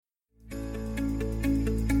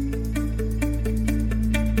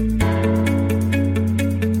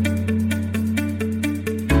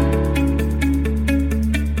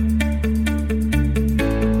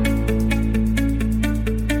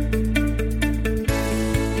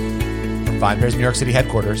VinePair's New York City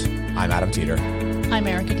headquarters, I'm Adam Teeter. I'm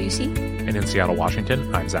Erica Ducey. And in Seattle,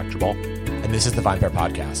 Washington, I'm Zach Jabal. And this is the VinePair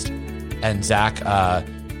podcast. And Zach, I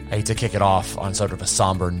hate to kick it off on sort of a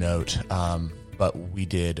somber note, but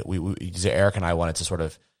Eric and I wanted to sort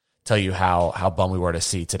of tell you how bummed we were to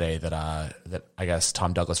see today that I guess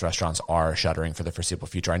Tom Douglas restaurants are shuttering for the foreseeable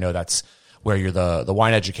future. I know that's where you're the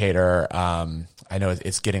wine educator. I know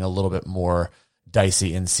it's getting a little bit more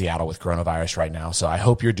dicey in Seattle with coronavirus right now. So I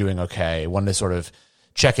hope you're doing okay. Wanted to sort of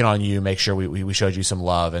check in on you, make sure we showed you some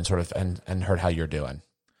love and sort of and heard how you're doing.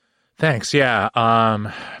 Thanks. Yeah.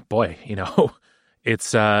 Boy,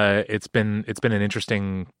 it's been an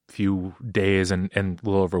interesting few days and a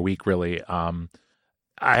little over a week, really. I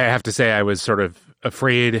have to say I was sort of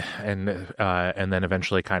afraid and then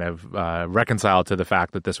eventually kind of reconciled to the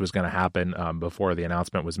fact that this was going to happen before the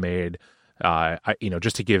announcement was made.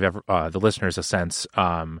 Just to give the listeners a sense,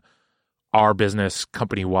 our business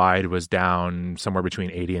company-wide was down somewhere between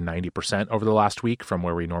 80 and 90% over the last week from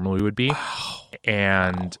where we normally would be. Wow.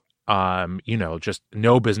 And, just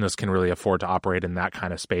no business can really afford to operate in that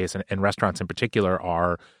kind of space. And restaurants in particular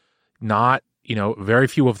are not, very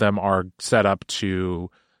few of them are set up to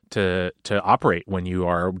operate when you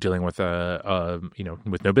are dealing with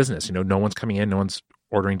with no business. No one's coming in, no one's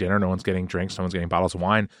ordering dinner, no one's getting drinks, no one's getting bottles of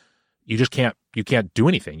wine. You just can't do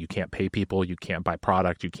anything. You can't pay people. You can't buy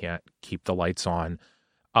product. You can't keep the lights on.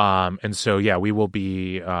 And so, yeah, we will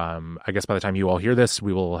be, I guess by the time you all hear this,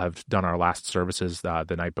 we will have done our last services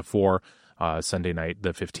the night before, Sunday night, the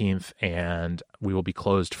 15th, and we will be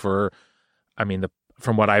closed for,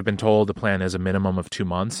 from what I've been told, the plan is a minimum of 2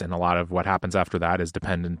 months. And a lot of what happens after that is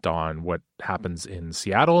dependent on what happens in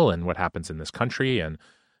Seattle and what happens in this country and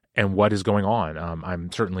what is going on.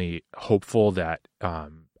 I'm certainly hopeful that,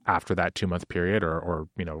 after that 2 month period or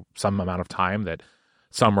some amount of time that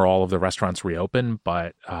some or all of the restaurants reopen,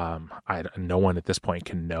 but no one at this point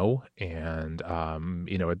can know. And,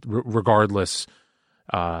 regardless,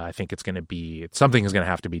 I think something is going to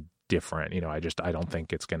have to be different. I don't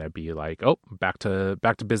think it's going to be like, oh, back to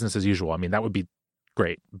business as usual. That would be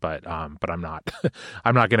great, but I'm not,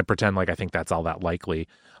 I'm not going to pretend like I think that's all that likely.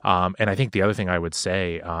 And I think the other thing I would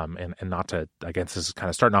say, and not to, I guess this is kind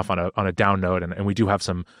of starting off on a down note, and we do have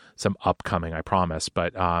some upcoming, I promise,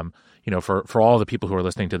 but, for all the people who are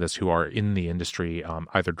listening to this who are in the industry,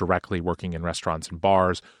 either directly working in restaurants and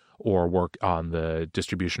bars or work on the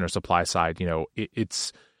distribution or supply side,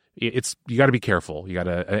 it's you got to be careful. You got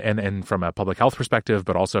to, and from a public health perspective,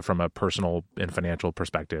 but also from a personal and financial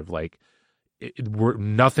perspective, like, we're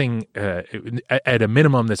nothing at a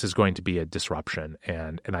minimum. This is going to be a disruption,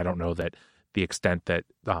 and I don't know that the extent that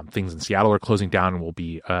things in Seattle are closing down will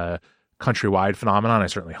be a countrywide phenomenon. I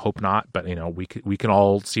certainly hope not, but we can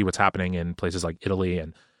all see what's happening in places like Italy,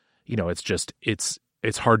 and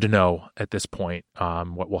it's hard to know at this point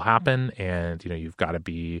what will happen, and you've got to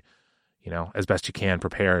be as best you can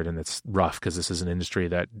prepared, and it's rough because this is an industry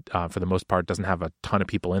that for the most part doesn't have a ton of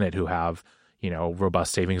people in it who have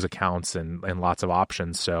robust savings accounts and lots of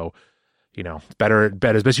options. So, better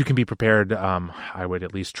as best you can be prepared. I would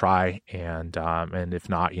at least try. And if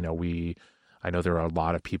not, I know there are a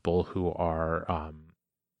lot of people who are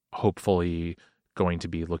hopefully going to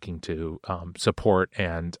be looking to support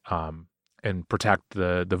and protect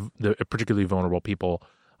the particularly vulnerable people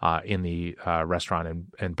in the restaurant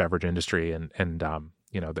and beverage industry. And that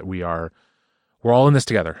we're all in this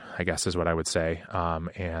together, I guess is what I would say.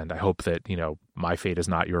 And I hope that, my fate is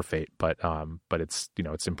not your fate, but it's,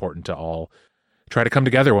 it's important to all try to come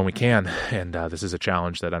together when we can. And this is a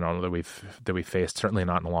challenge that I don't know that we've faced, certainly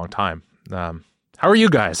not in a long time. How are you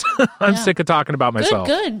guys? I'm sick of talking about myself.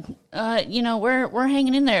 Good. We're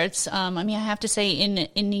hanging in there. It's, I have to say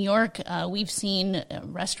in New York, we've seen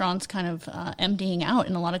restaurants kind of emptying out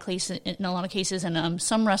in a lot of cases, and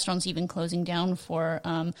some restaurants even closing down for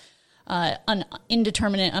an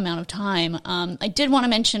indeterminate amount of time. I did want to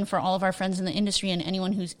mention for all of our friends in the industry and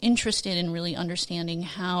anyone who's interested in really understanding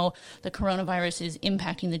how the coronavirus is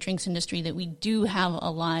impacting the drinks industry that we do have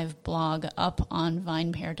a live blog up on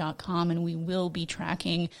vinepair.com, and we will be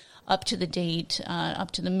tracking up to the date,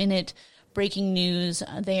 up to the minute breaking news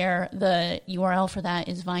there. The URL for that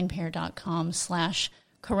is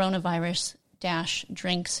vinepair.com/coronavirus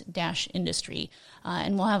drinks-industry.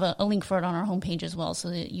 And we'll have a link for it on our homepage as well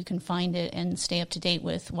so that you can find it and stay up to date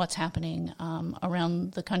with what's happening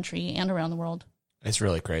around the country and around the world. It's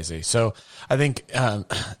really crazy. So I think, so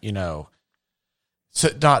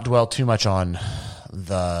not dwell too much on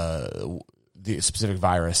the specific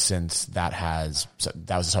virus, since that was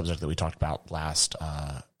a subject that we talked about last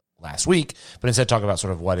last week, but instead talk about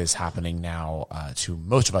sort of what is happening now to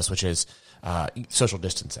most of us, which is social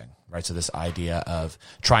distancing, right? So this idea of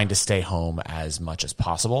trying to stay home as much as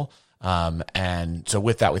possible. And so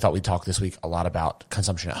with that, we thought we'd talk this week a lot about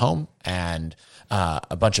consumption at home and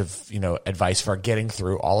a bunch of, advice for getting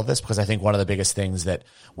through all of this, because I think one of the biggest things that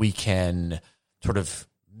we can sort of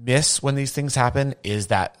miss when these things happen is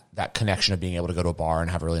that connection of being able to go to a bar and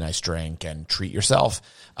have a really nice drink and treat yourself.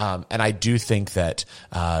 And I do think that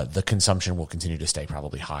the consumption will continue to stay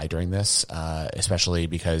probably high during this, especially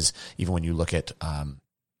because even when you look at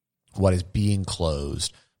what is being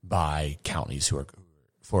closed by counties who are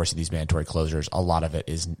forcing these mandatory closures, a lot of it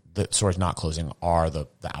is the stores not closing are the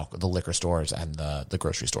liquor stores and the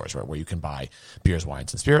grocery stores, right, where you can buy beers,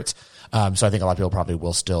 wines, and spirits. So I think a lot of people probably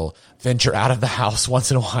will still venture out of the house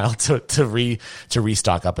once in a while to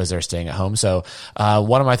restock up as they're staying at home. So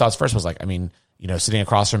one of my thoughts first was sitting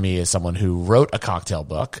across from me is someone who wrote a cocktail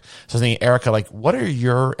book. So I was thinking, Erica, what are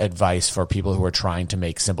your advice for people who are trying to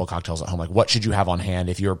make simple cocktails at home? What should you have on hand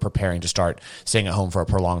if you're preparing to start staying at home for a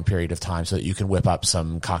prolonged period of time so that you can whip up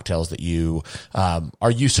some cocktails that you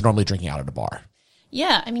are used to normally drinking out at a bar?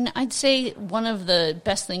 Yeah, I'd say one of the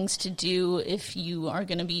best things to do if you are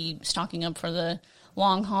going to be stocking up for the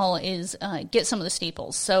long haul is get some of the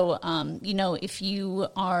staples. So, if you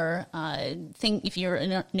are if you're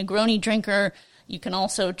a Negroni drinker, you can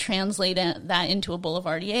also translate that into a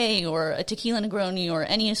Boulevardier or a tequila Negroni or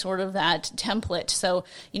any sort of that template. So,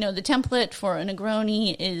 the template for a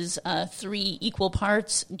Negroni is 3 equal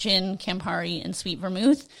parts gin, Campari, and sweet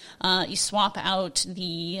vermouth. You swap out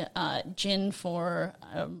the gin for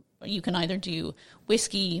you can either do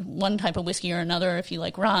whiskey, one type of whiskey or another, if you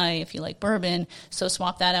like rye, if you like bourbon. So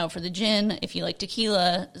swap that out for the gin. If you like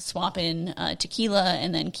tequila, swap in tequila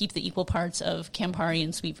and then keep the equal parts of Campari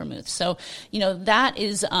and sweet vermouth. So, that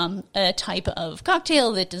is a type of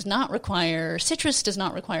cocktail that does not require citrus, does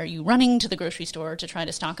not require you running to the grocery store to try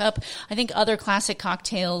to stock up. I think other classic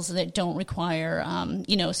cocktails that don't require,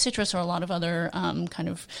 citrus or a lot of other kind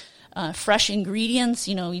of fresh ingredients.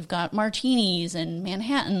 You've got martinis and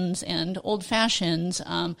Manhattans and old fashions.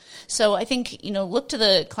 So I think, look to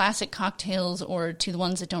the classic cocktails or to the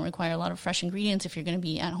ones that don't require a lot of fresh ingredients if you're going to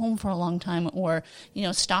be at home for a long time, or,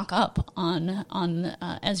 stock up on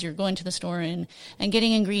as you're going to the store and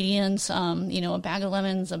getting ingredients. A bag of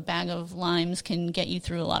lemons, a bag of limes can get you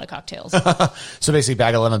through a lot of cocktails. So basically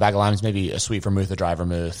bag of lemon, bag of limes, maybe a sweet vermouth, a dry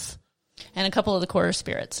vermouth. And a couple of the core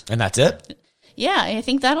spirits. And that's it? Yeah, I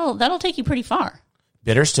think that'll take you pretty far.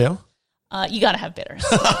 Bitters too? You got to have bitters.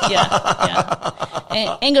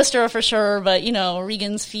 Yeah. Angostura for sure, but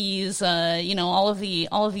Regan's Fees, all of the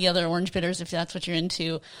other orange bitters if that's what you're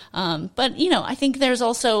into. But I think there's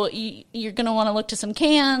also you're going to want to look to some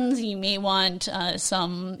cans. You may want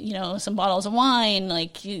some bottles of wine.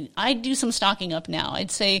 I do some stocking up now. I'd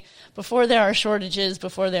say before there are shortages,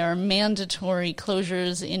 before there are mandatory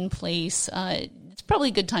closures in place, it's probably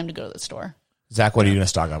a good time to go to the store. Zach, what are you going to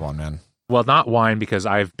stock up on, man? Well, not wine, because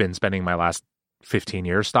I've been spending my last 15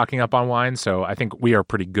 years stocking up on wine. So I think we are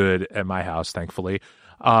pretty good at my house, thankfully.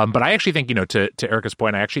 But I actually think, to Erica's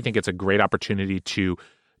point, I actually think it's a great opportunity to,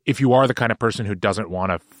 if you are the kind of person who doesn't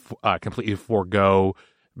want to completely forego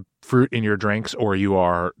fruit in your drinks, or you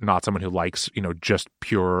are not someone who likes, just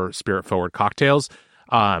pure spirit-forward cocktails,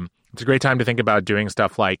 it's a great time to think about doing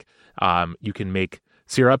stuff like you can make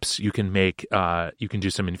syrups, you can do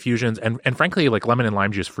some infusions, and frankly, lemon and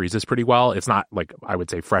lime juice freezes pretty well. It's not I would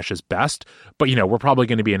say fresh is best, but we're probably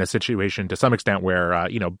going to be in a situation to some extent where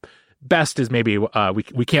best is maybe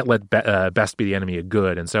we can't let best be the enemy of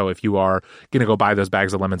good. And so if you are going to go buy those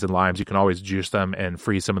bags of lemons and limes, you can always juice them and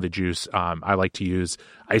freeze some of the juice. I like to use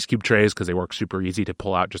ice cube trays because they work super easy to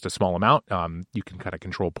pull out just a small amount. You can kind of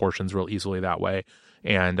control portions real easily that way,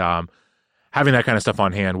 and having that kind of stuff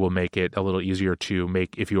on hand will make it a little easier to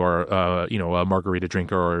make if you are, a margarita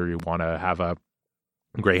drinker, or you want to have a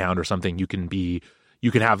Greyhound or something. You can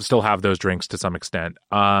still have those drinks to some extent.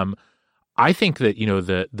 I think that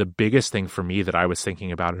the biggest thing for me that I was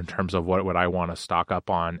thinking about in terms of what I want to stock up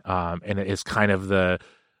on, and it is kind of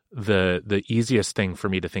the easiest thing for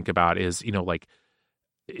me to think about is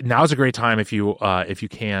now's a great time if you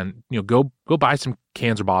can go buy some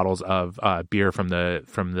cans or bottles of beer from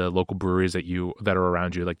the local breweries that are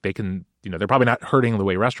around you. They can they're probably not hurting the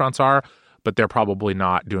way restaurants are, but they're probably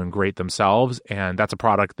not doing great themselves, and that's a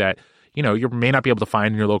product that you may not be able to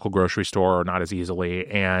find in your local grocery store, or not as easily,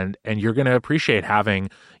 and you're going to appreciate having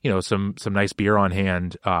some nice beer on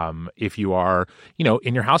hand if you are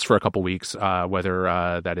in your house for a couple weeks,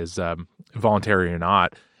 whether that is voluntary or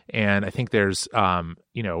not. And I think there's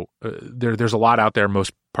there's a lot out there.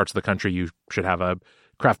 Most parts of the country, you should have a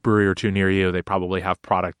craft brewery or two near you, they probably have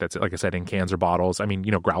product that's, like I said, in cans or bottles. I mean,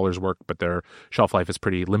 growlers work, but their shelf life is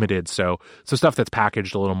pretty limited. So stuff that's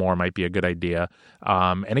packaged a little more might be a good idea.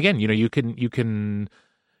 And again, you can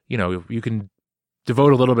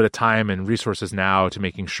devote a little bit of time and resources now to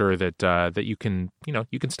making sure that you can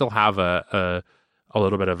still have a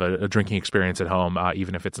little bit of a drinking experience at home,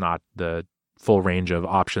 even if it's not the full range of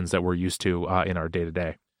options that we're used to in our day to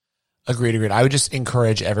day. Agreed. I would just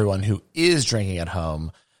encourage everyone who is drinking at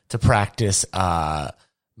home to practice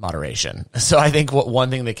moderation. So I think one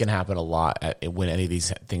thing that can happen a lot when any of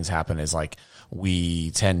these things happen is like we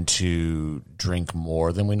tend to drink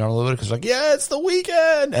more than we normally would because like, yeah, it's the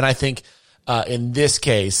weekend. And I think in this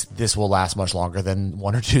case, this will last much longer than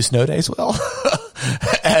 1 or 2 snow days will.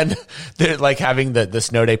 And they're like having the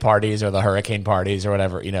snow day parties or the hurricane parties or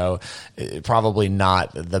whatever, probably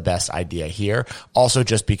not the best idea here. Also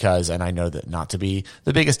just because, and I know that not to be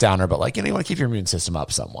the biggest downer, but like, you want to keep your immune system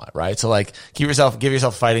up somewhat, right? So like give yourself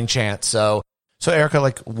a fighting chance. So Erica,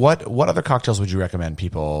 like what other cocktails would you recommend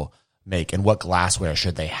people make and what glassware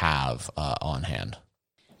should they have on hand?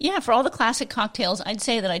 Yeah, for all the classic cocktails, I'd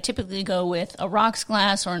say that I typically go with a rocks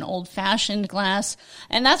glass or an old-fashioned glass,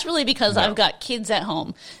 and that's really because I've got kids at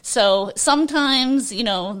home. So sometimes,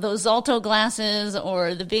 those Zalto glasses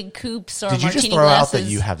or the big coupes or martini glasses. Did you just throw out that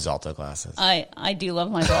you have Zalto glasses? I do love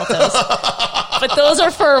my Zaltos. But those are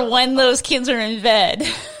for when those kids are in bed.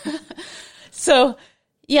 So,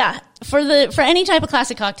 yeah, for any type of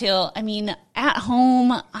classic cocktail, I mean, at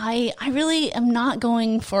home, I really am not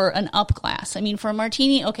going for an up glass. I mean, for a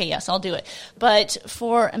martini, okay, yes, I'll do it. But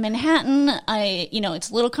for a Manhattan, it's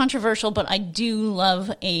a little controversial, but I do love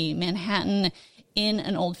a Manhattan in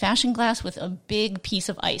an old-fashioned glass with a big piece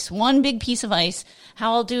of ice. One big piece of ice.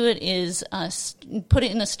 How I'll do it is put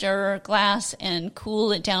it in a stirrer glass and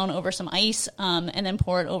cool it down over some ice, and then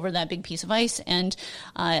pour it over that big piece of ice. And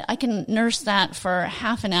I can nurse that for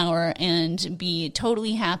half an hour and be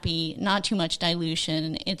totally happy, not too much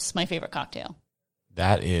dilution. It's my favorite cocktail.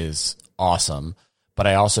 That is awesome. But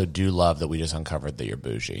I also do love that we just uncovered that you're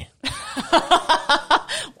bougie.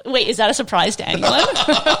 Wait, is that a surprise to anyone?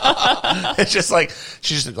 It's just like,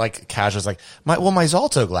 she's just like casual. Like, my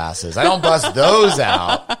Zalto glasses. I don't bust those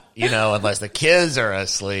out, unless the kids are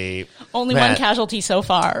asleep. Only one casualty so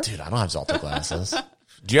far. Dude, I don't have Zalto glasses.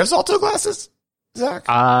 Do you have Zalto glasses, Zach?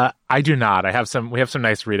 I do not. We have some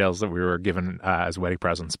nice Riedels that we were given as wedding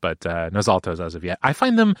presents, but no Zaltos as of yet. I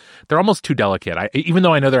find they're almost too delicate. Even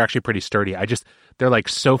though I know they're actually pretty sturdy, they're like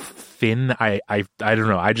so thin. I don't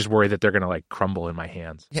know. I just worry that they're going to like crumble in my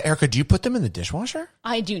hands. Yeah, Erica, do you put them in the dishwasher?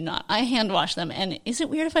 I do not. I hand wash them. And is it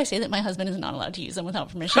weird if I say that my husband is not allowed to use them without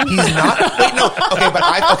permission? He's not? Wait, no. Okay,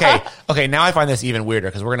 but okay. Now I find this even weirder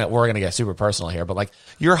because we're gonna get super personal here. But like,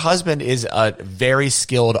 your husband is a very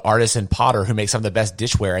skilled artisan potter who makes some of the best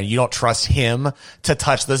dishware, and you don't trust him to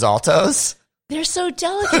touch the Zaltos? They're so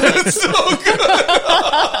delicate. So good.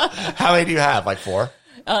 How many do you have? Like 4?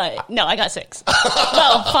 No, I got 6.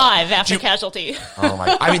 Well, 5 after casualty. Oh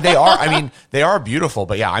my! They are beautiful,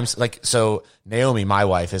 but yeah, I'm like, so Naomi, my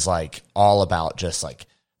wife, is like all about just like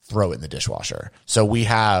throw it in the dishwasher. So we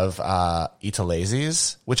have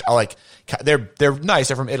Italesi's, which I like. They're nice.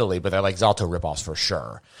 They're from Italy, but they're like Zalto ripoffs for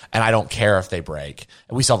sure. And I don't care if they break.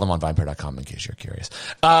 We sell them on VinePair.com in case you're curious.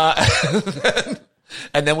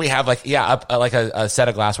 And then we have a set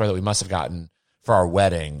of glassware that we must have gotten for our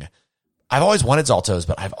wedding. I've always wanted Zaltos,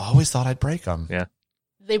 but I've always thought I'd break them. Yeah.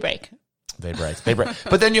 They break.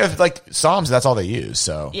 But then you have like Psalms, that's all they use.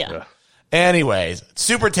 So yeah. Anyways,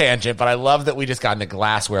 super tangent, but I love that we just got into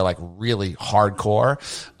glassware like really hardcore.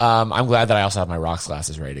 I'm glad that I also have my rocks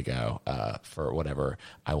glasses ready to go for whatever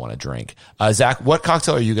I want to drink. Zach, what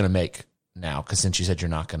cocktail are you going to make now? Because since you said you're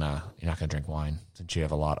not gonna drink wine, since you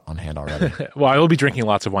have a lot on hand already. Well, I will be drinking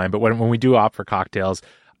lots of wine, but when we do opt for cocktails,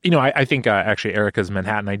 I think actually Erica's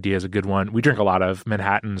Manhattan idea is a good one. We drink a lot of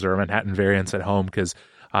Manhattans or Manhattan variants at home because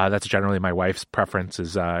that's generally my wife's preference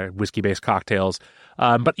is whiskey-based cocktails.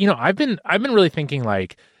 But I've been really thinking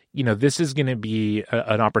like, this is going to be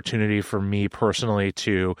an opportunity for me personally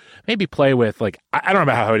to maybe play with like, I don't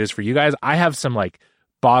know about how it is for you guys. I have some like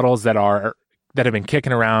bottles that have been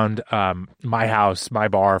kicking around my house, my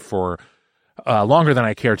bar for longer than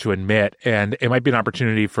I care to admit, and it might be an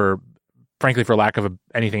opportunity for, frankly, for lack of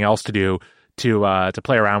anything else to do, to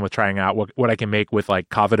play around with trying out what I can make with like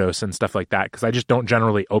Calvados and stuff like that, because I just don't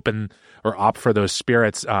generally open or opt for those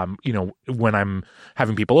spirits, when I'm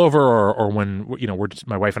having people over or when,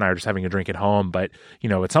 my wife and I are just having a drink at home. But,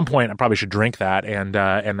 at some point I probably should drink that, and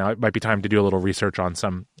it might be time to do a little research on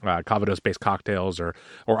some Calvados-based cocktails or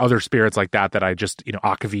other spirits like that I just,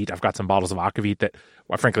 Aquavit. I've got some bottles of Aquavit that,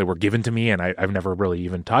 frankly, were given to me and I've never really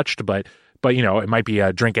even touched, but it might be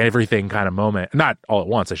a drink everything kind of moment. Not all at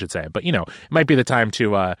once, I should say, but, it might be the time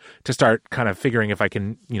to start kind of figuring if I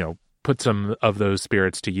can, put some of those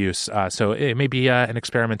spirits to use. So it may be an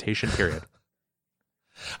experimentation period.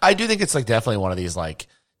 I do think it's like definitely one of these like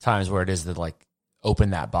times where it is that like open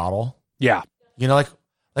that bottle. Yeah. Like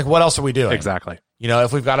what else are we doing? Exactly.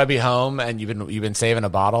 If we've got to be home and you've been saving a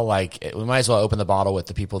bottle, we might as well open the bottle with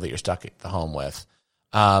the people that you're stuck at the home with.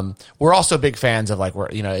 We're also big fans of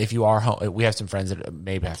if you are home, we have some friends that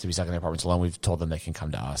maybe have to be stuck in their apartments alone. We've told them they can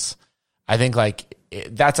come to us. I think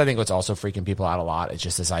that's what's also freaking people out a lot. It's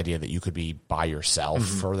just this idea that you could be by yourself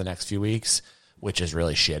for the next few weeks, which is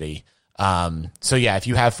really shitty. So yeah, if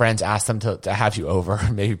you have friends, ask them to have you over,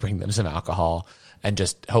 maybe bring them some alcohol and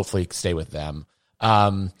just hopefully stay with them.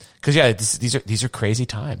 Cause yeah, these are crazy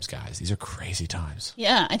times, guys. These are crazy times.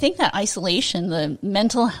 Yeah. I think that isolation, the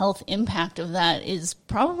mental health impact of that is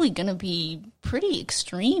probably going to be pretty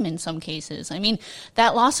extreme in some cases. I mean,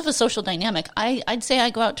 that loss of a social dynamic, I'd say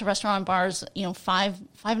I go out to restaurant and bars,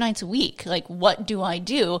 5 nights a week. Like, what do I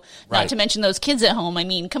do? Right. Not to mention those kids at home. I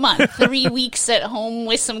mean, come on, 3 weeks at home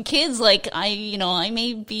with some kids. Like I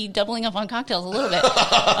may be doubling up on cocktails a little bit,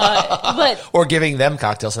 but or giving them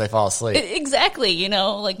cocktails so they fall asleep. Exactly.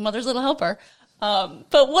 Like mother's little helper.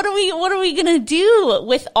 But what are we going to do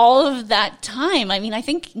with all of that time? I mean, I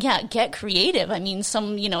think, get creative. I mean,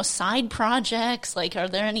 some, side projects, like, are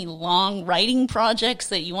there any long writing projects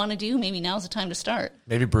that you want to do? Maybe now's the time to start.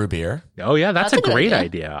 Maybe brew beer. Oh yeah. That's a great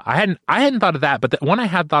idea. I hadn't thought of that, but the one I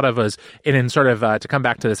had thought of was, and in sort of, to come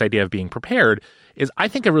back to this idea of being prepared, is I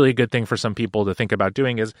think a really good thing for some people to think about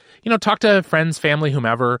doing is, talk to friends, family,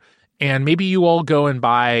 whomever, and maybe you all go and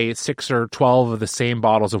buy 6 or 12 of the same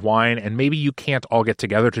bottles of wine, and maybe you can't all get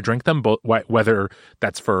together to drink them, whether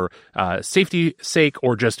that's for safety's sake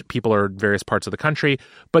or just people are in various parts of the country.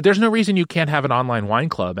 But there's no reason you can't have an online wine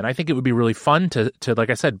club. And I think it would be really fun to like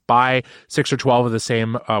I said, buy 6 or 12 of the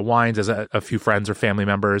same wines as a few friends or family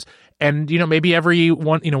members. And, maybe every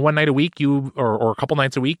one night a week or a couple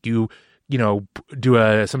nights a week, you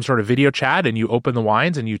do some sort of video chat and you open the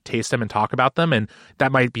wines and you taste them and talk about them. And that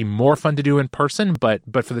might be more fun to do in person. But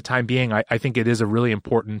for the time being, I think it is a really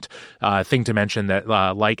important thing to mention that,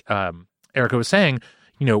 like Erica was saying,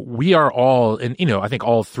 we are all, and, I think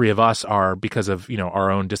all three of us are, because of, our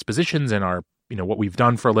own dispositions and our, what we've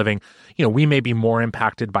done for a living, we may be more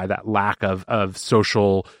impacted by that lack of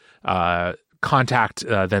social contact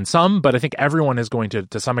than some. But I think everyone is going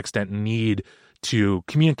to some extent need to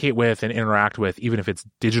communicate with and interact with, even if it's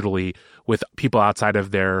digitally, with people outside of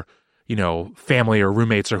their, family or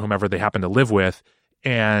roommates or whomever they happen to live with.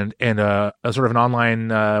 And a sort of an online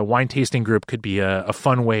wine tasting group could be a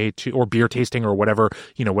fun way to, or beer tasting or whatever,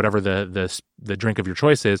 whatever the drink of your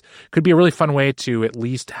choice is, could be a really fun way to at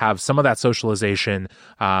least have some of that socialization,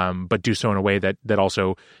 but do so in a way that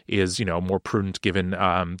also is, more prudent given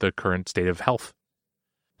the current state of health.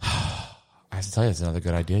 I have to tell you, it's another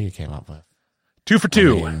good idea you came up with. 2 for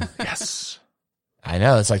 2. Yes. I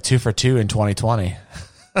know. It's like 2 for 2 in 2020.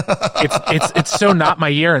 It's so not my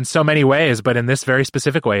year in so many ways, but in this very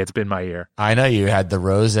specific way, it's been my year. I know you had the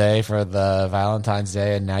rosé for the Valentine's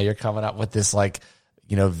Day, and now you're coming up with this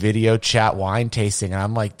video chat wine tasting. And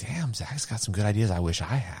I'm like, damn, Zach's got some good ideas I wish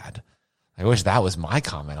I had. I wish that was my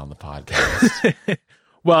comment on the podcast.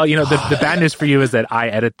 Well, the bad news for you is that I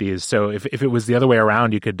edit these. So if it was the other way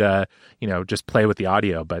around, you could, just play with the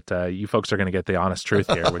audio. But you folks are going to get the honest truth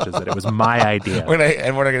here, which is that it was my idea. we're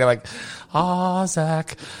going to like,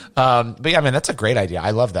 Zach. But yeah, man, that's a great idea.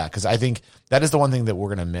 I love that because I think that is the one thing that we're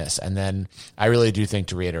going to miss. And then I really do think,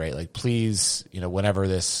 to reiterate, please, whenever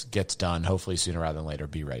this gets done, hopefully sooner rather than later,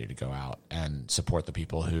 be ready to go out and support the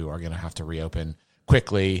people who are going to have to reopen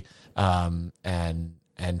quickly,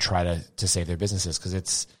 and try to save their businesses, because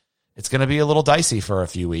it's going to be a little dicey for a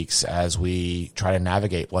few weeks as we try to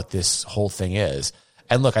navigate what this whole thing is.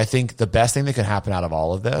 And look, I think the best thing that can happen out of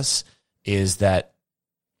all of this is that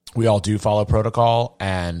we all do follow protocol,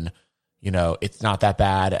 and it's not that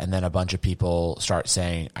bad. And then a bunch of people start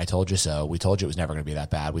saying, I told you so. We told you it was never going to be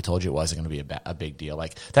that bad. We told you it wasn't going to be a big deal.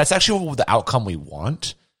 That's actually the outcome we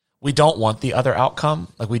want. We don't want the other outcome.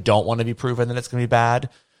 We don't want to be proven that it's going to be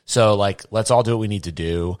bad. So let's all do what we need to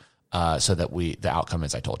do so that the outcome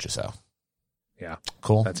is I told you so. Yeah.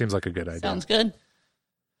 Cool. That seems like a good idea. Sounds good.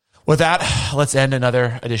 With that, let's end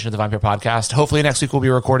another edition of the VinePair podcast. Hopefully next week we'll be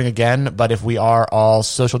recording again, but if we are all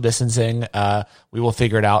social distancing, we will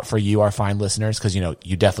figure it out for you, our fine listeners, because, you know,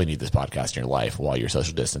 you definitely need this podcast in your life while you're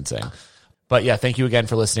social distancing. But yeah, thank you again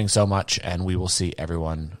for listening so much, and we will see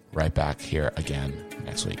everyone right back here again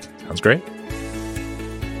next week. Sounds great.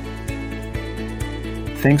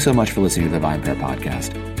 Thanks so much for listening to the VinePair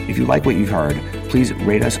podcast. If you like what you've heard, please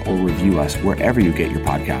rate us or review us wherever you get your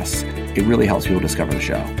podcasts. It really helps people discover the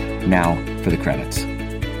show. Now for the credits.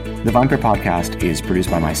 The VinePair podcast is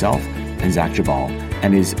produced by myself and Zach Jabal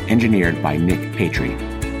and is engineered by Nick Patry.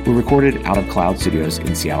 We're recorded out of Cloud Studios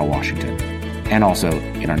in Seattle, Washington, and also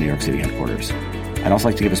in our New York City headquarters. I'd also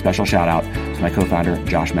like to give a special shout out to my co-founder,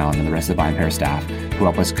 Josh Malin, and the rest of the VinePair staff who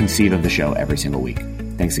help us conceive of the show every single week.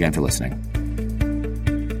 Thanks again for listening.